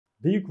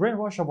The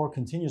Ukraine-Russia war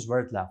continues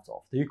where it left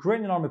off. The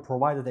Ukrainian army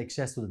provided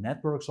access to the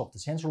networks of the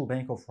Central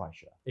Bank of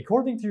Russia.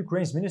 According to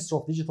Ukraine's Minister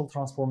of Digital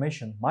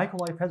Transformation,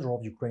 Mykolai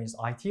Fedorov, Ukraine's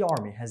IT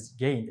army has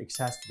gained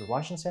access to the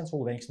Russian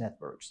Central Bank's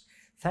networks.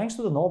 Thanks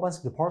to the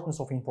Nobansk Departments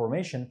of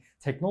Information,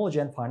 Technology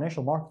and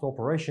Financial Market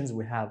Operations,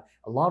 we have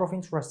a lot of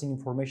interesting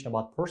information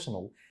about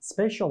personal,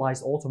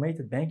 specialized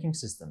automated banking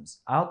systems,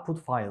 output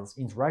files,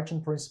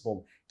 interaction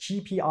principle,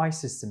 KPI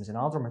systems, and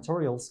other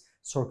materials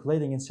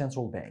circulating in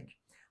Central Bank.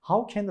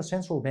 How can the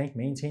central bank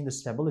maintain the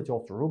stability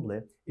of the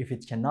ruble if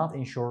it cannot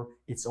ensure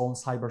its own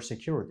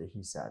cybersecurity,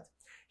 he said.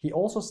 He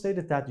also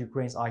stated that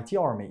Ukraine's IT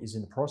army is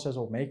in the process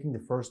of making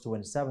the first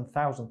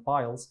 27,000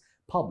 files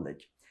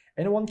public.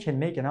 Anyone can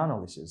make an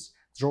analysis,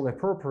 draw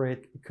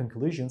appropriate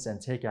conclusions, and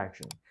take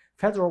action.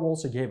 Fedorov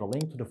also gave a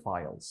link to the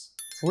files.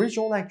 To reach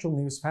all actual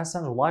news fast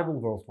and reliable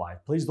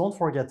worldwide, please don't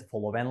forget to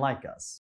follow and like us.